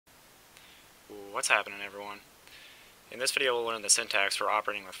what's happening, everyone? In this video we'll learn the syntax for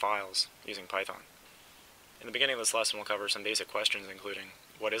operating with files using Python. In the beginning of this lesson we'll cover some basic questions including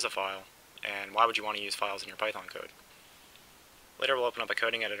what is a file, and why would you want to use files in your Python code. Later we'll open up a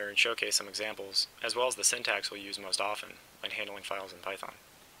coding editor and showcase some examples, as well as the syntax we'll use most often when handling files in Python.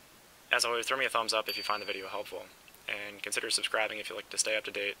 As always, throw me a thumbs up if you find the video helpful, and consider subscribing if you'd like to stay up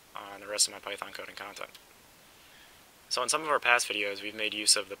to date on the rest of my Python coding content. So in some of our past videos we've made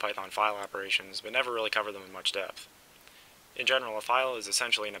use of the Python file operations, but never really covered them in much depth. In general, a file is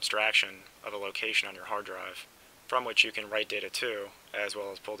essentially an abstraction of a location on your hard drive, from which you can write data to, as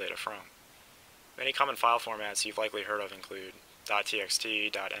well as pull data from. Many common file formats you've likely heard of include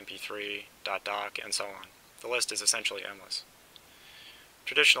 .txt, .mp3, .doc, and so on. The list is essentially endless.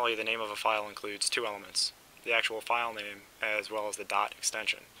 Traditionally, the name of a file includes two elements, the actual file name as well as the .dot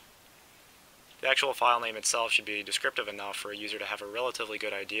extension. The actual file name itself should be descriptive enough for a user to have a relatively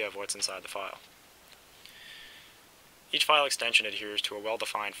good idea of what's inside the file. Each file extension adheres to a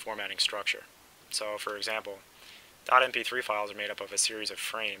well-defined formatting structure. So, for example, .mp3 files are made up of a series of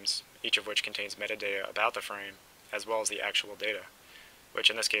frames, each of which contains metadata about the frame, as well as the actual data, which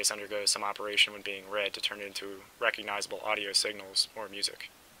in this case undergoes some operation when being read to turn it into recognizable audio signals or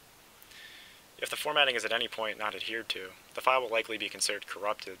music. If the formatting is at any point not adhered to, the file will likely be considered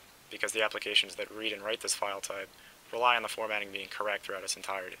corrupted, because the applications that read and write this file type rely on the formatting being correct throughout its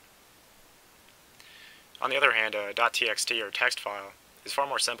entirety. On the other hand, a .txt or text file is far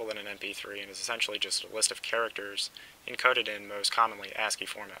more simple than an MP3 and is essentially just a list of characters encoded in most commonly ASCII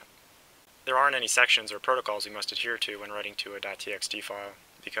format. There aren't any sections or protocols we must adhere to when writing to a .txt file,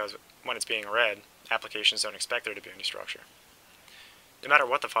 because when it's being read, applications don't expect there to be any structure. No matter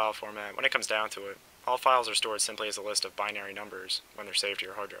what the file format, when it comes down to it, all files are stored simply as a list of binary numbers when they're saved to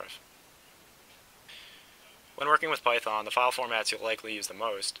your hard drive. When working with Python, the file formats you'll likely use the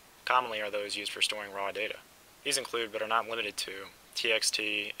most commonly are those used for storing raw data. These include, but are not limited to,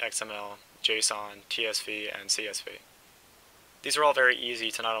 TXT, XML, JSON, TSV, and CSV. These are all very easy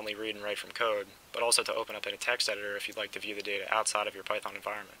to not only read and write from code, but also to open up in a text editor if you'd like to view the data outside of your Python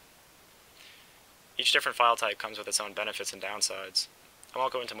environment. Each different file type comes with its own benefits and downsides. I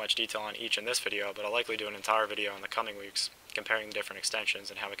won't go into much detail on each in this video, but I'll likely do an entire video in the coming weeks comparing the different extensions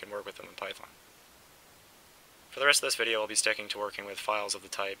and how we can work with them in Python. For the rest of this video, I'll be sticking to working with files of the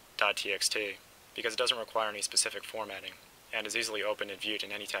type .txt, because it doesn't require any specific formatting, and is easily opened and viewed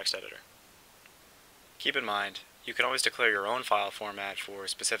in any text editor. Keep in mind, you can always declare your own file format for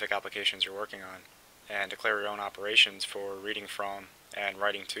specific applications you're working on, and declare your own operations for reading from and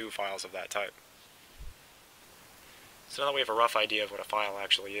writing to files of that type. So now that we have a rough idea of what a file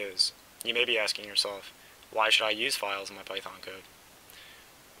actually is, you may be asking yourself, why should I use files in my Python code?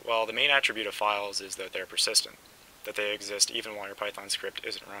 Well, the main attribute of files is that they're persistent, that they exist even while your Python script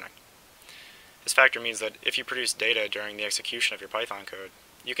isn't running. This factor means that if you produce data during the execution of your Python code,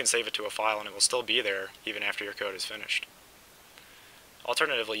 you can save it to a file and it will still be there even after your code is finished.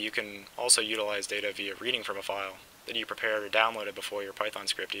 Alternatively, you can also utilize data via reading from a file that you prepared or downloaded before your Python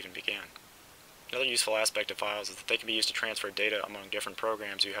script even began. Another useful aspect of files is that they can be used to transfer data among different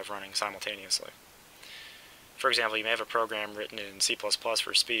programs you have running simultaneously. For example, you may have a program written in C++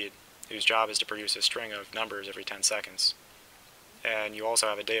 for speed, whose job is to produce a string of numbers every 10 seconds. And you also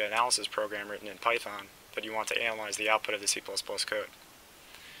have a data analysis program written in Python that you want to analyze the output of the C++ code.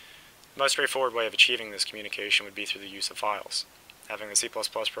 The most straightforward way of achieving this communication would be through the use of files, having the C++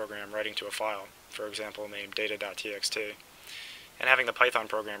 program writing to a file, for example named data.txt, and having the Python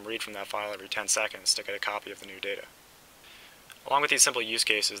program read from that file every 10 seconds to get a copy of the new data. Along with these simple use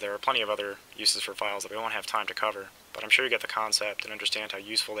cases, there are plenty of other uses for files that we won't have time to cover, but I'm sure you get the concept and understand how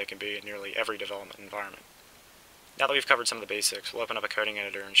useful they can be in nearly every development environment. Now that we've covered some of the basics, we'll open up a coding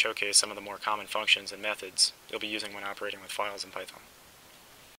editor and showcase some of the more common functions and methods you'll be using when operating with files in Python.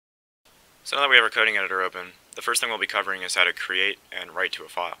 So now that we have our coding editor open, the first thing we'll be covering is how to create and write to a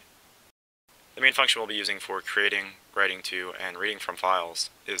file. The main function we'll be using for creating, writing to, and reading from files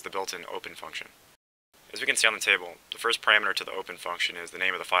is the built-in open function. As we can see on the table, the first parameter to the open function is the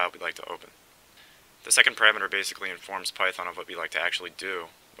name of the file we'd like to open. The second parameter basically informs Python of what we'd like to actually do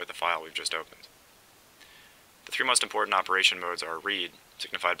with the file we've just opened. The three most important operation modes are read,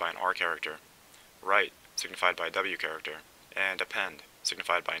 signified by an R character, write, signified by a W character, and append,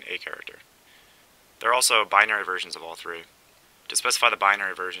 signified by an A character. There are also binary versions of all three. To specify the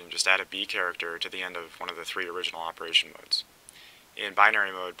binary version, just add a B character to the end of one of the three original operation modes. In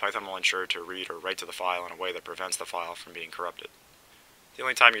binary mode, Python will ensure to read or write to the file in a way that prevents the file from being corrupted. The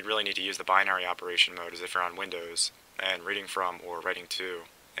only time you'd really need to use the binary operation mode is if you're on Windows and reading from or writing to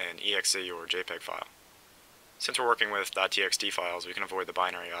an exe or JPEG file. Since we're working with .txt files, we can avoid the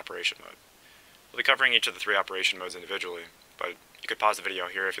binary operation mode. We'll be covering each of the three operation modes individually, but you could pause the video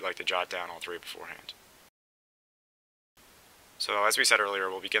here if you'd like to jot down all three beforehand. So as we said earlier,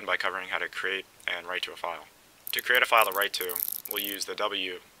 we'll begin by covering how to create and write to a file. To create a file to write to, we'll use the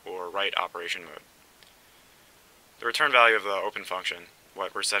W, or write operation mode. The return value of the open function,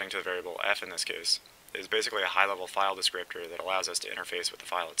 what we're setting to the variable f in this case, is basically a high-level file descriptor that allows us to interface with the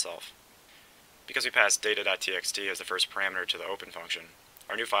file itself. Because we passed data.txt as the first parameter to the open function,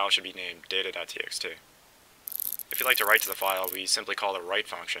 our new file should be named data.txt. If you'd like to write to the file, we simply call the write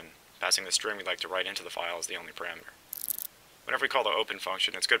function, passing the string we'd like to write into the file as the only parameter. Whenever we call the open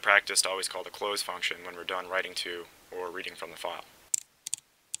function, it's good practice to always call the close function when we're done writing to or reading from the file.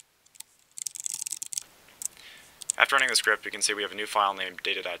 After running the script, we can see we have a new file named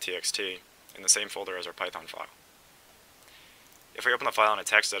data.txt in the same folder as our Python file. If we open the file in a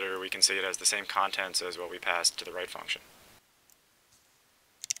text editor, we can see it has the same contents as what we passed to the write function.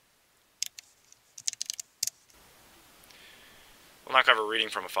 We'll now cover reading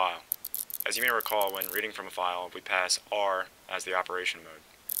from a file. As you may recall, when reading from a file, we pass R as the operation mode.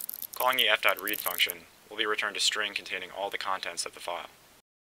 Calling the f.read function will be returned a string containing all the contents of the file.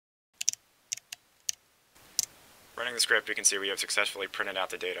 Running the script, we can see we have successfully printed out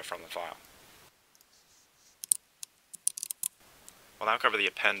the data from the file. We'll now cover the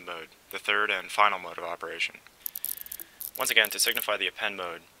append mode, the third and final mode of operation. Once again, to signify the append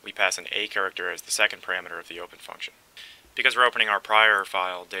mode, we pass an A character as the second parameter of the open function. Because we're opening our prior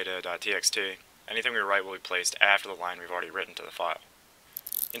file, data.txt, anything we write will be placed after the line we've already written to the file.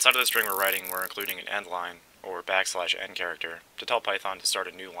 Inside of the string we're writing, we're including an end line, or \n character, to tell Python to start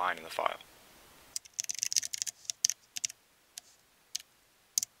a new line in the file.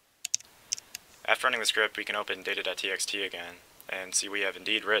 After running the script, we can open data.txt again, and see we have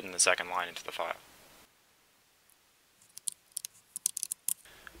indeed written the second line into the file.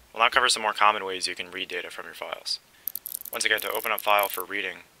 We'll now cover some more common ways you can read data from your files. Once again, to open a file for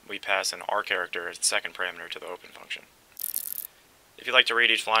reading, we pass an R character as the second parameter to the open function. If you'd like to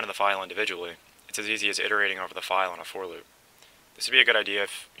read each line of the file individually, it's as easy as iterating over the file in a for loop. This would be a good idea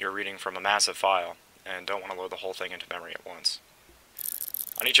if you're reading from a massive file and don't want to load the whole thing into memory at once.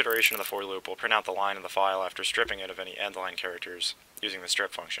 On each iteration of the for loop, we'll print out the line of the file after stripping it of any end line characters using the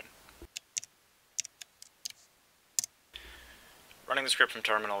strip function. Running the script from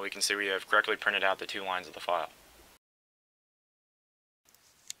terminal, we can see we have correctly printed out the two lines of the file.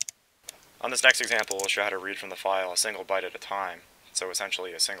 On this next example, we'll show how to read from the file a single byte at a time, so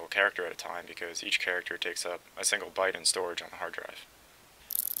essentially a single character at a time because each character takes up a single byte in storage on the hard drive.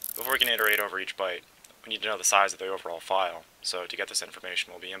 Before we can iterate over each byte, we need to know the size of the overall file, so to get this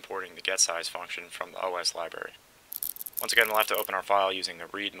information we'll be importing the getSize function from the OS library. Once again, we'll have to open our file using the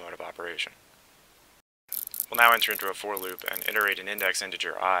read mode of operation. We'll now enter into a for loop and iterate an index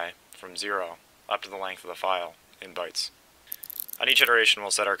integer I from 0 up to the length of the file in bytes. On each iteration,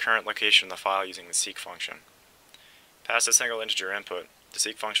 we'll set our current location in the file using the seek function. Past a single integer input, the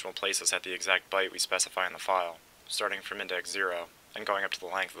seek function will place us at the exact byte we specify in the file, starting from index 0 and going up to the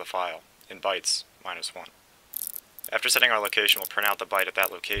length of the file, in bytes, -1. After setting our location, we'll print out the byte at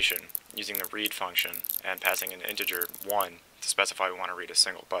that location using the read function and passing an integer 1 to specify we want to read a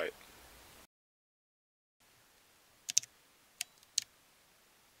single byte.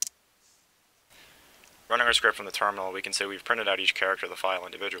 Running our script from the terminal, we can see we've printed out each character of the file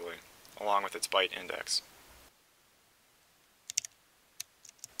individually, along with its byte index.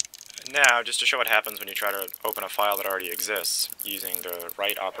 Now, just to show what happens when you try to open a file that already exists using the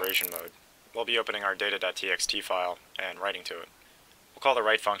write operation mode, we'll be opening our data.txt file and writing to it. We'll call the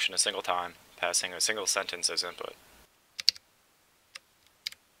write function a single time, passing a single sentence as input.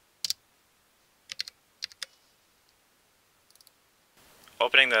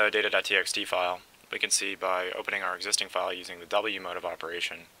 Opening the data.txt file, we can see by opening our existing file using the W mode of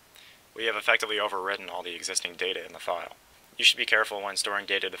operation, we have effectively overwritten all the existing data in the file. You should be careful when storing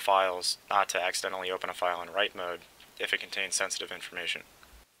data to files not to accidentally open a file in write mode if it contains sensitive information.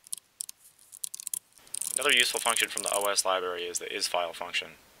 Another useful function from the OS library is the isFile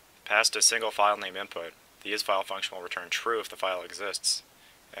function. Passed a single file name input, the isFile function will return true if the file exists,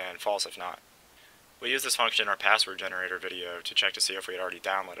 and false if not. We use this function in our password generator video to check to see if we had already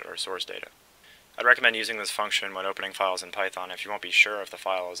downloaded our source data. I'd recommend using this function when opening files in Python if you won't be sure if the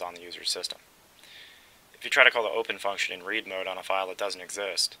file is on the user's system. If you try to call the open function in read mode on a file that doesn't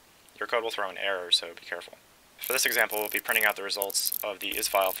exist, your code will throw an error, so be careful. For this example, we'll be printing out the results of the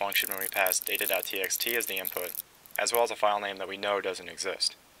isFile function when we pass data.txt as the input, as well as a file name that we know doesn't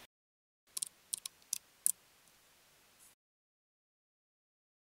exist.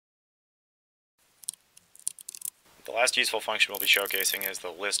 The last useful function we'll be showcasing is the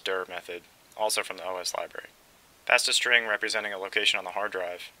listDir method, also from the OS library. Past a string representing a location on the hard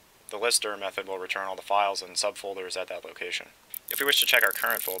drive, the lister method will return all the files and subfolders at that location. If we wish to check our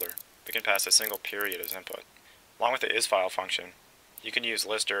current folder, we can pass a single period as input. Along with the isFile function, you can use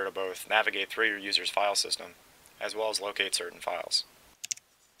lister to both navigate through your user's file system, as well as locate certain files.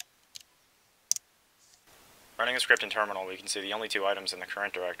 Running a script in terminal, we can see the only two items in the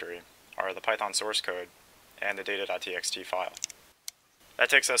current directory are the Python source code and the data.txt file. That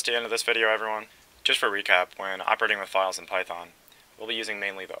takes us to the end of this video, everyone. Just for recap, when operating with files in Python, we'll be using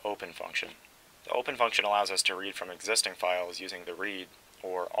mainly the open function. The open function allows us to read from existing files using the read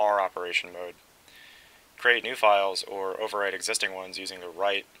or R operation mode, create new files or overwrite existing ones using the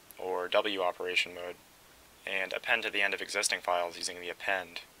write or W operation mode, and append to the end of existing files using the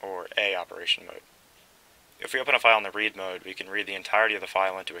append or A operation mode. If we open a file in the read mode, we can read the entirety of the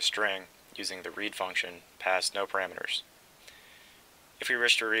file into a string using the read function past no parameters. If we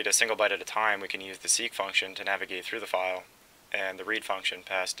wish to read a single byte at a time, we can use the seek function to navigate through the file, and the read function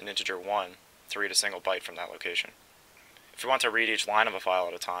past an integer 1 to read a single byte from that location. If we want to read each line of a file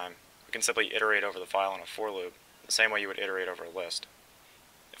at a time, we can simply iterate over the file in a for loop, the same way you would iterate over a list.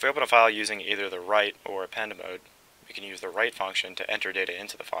 If we open a file using either the write or append mode, we can use the write function to enter data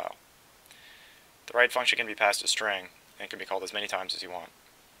into the file. The write function can be passed a string, and can be called as many times as you want.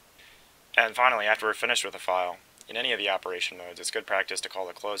 And finally, after we're finished with a file, in any of the operation modes, it's good practice to call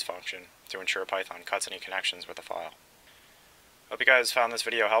the close function to ensure Python cuts any connections with the file. Hope you guys found this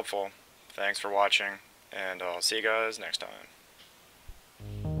video helpful. Thanks for watching, and I'll see you guys next time.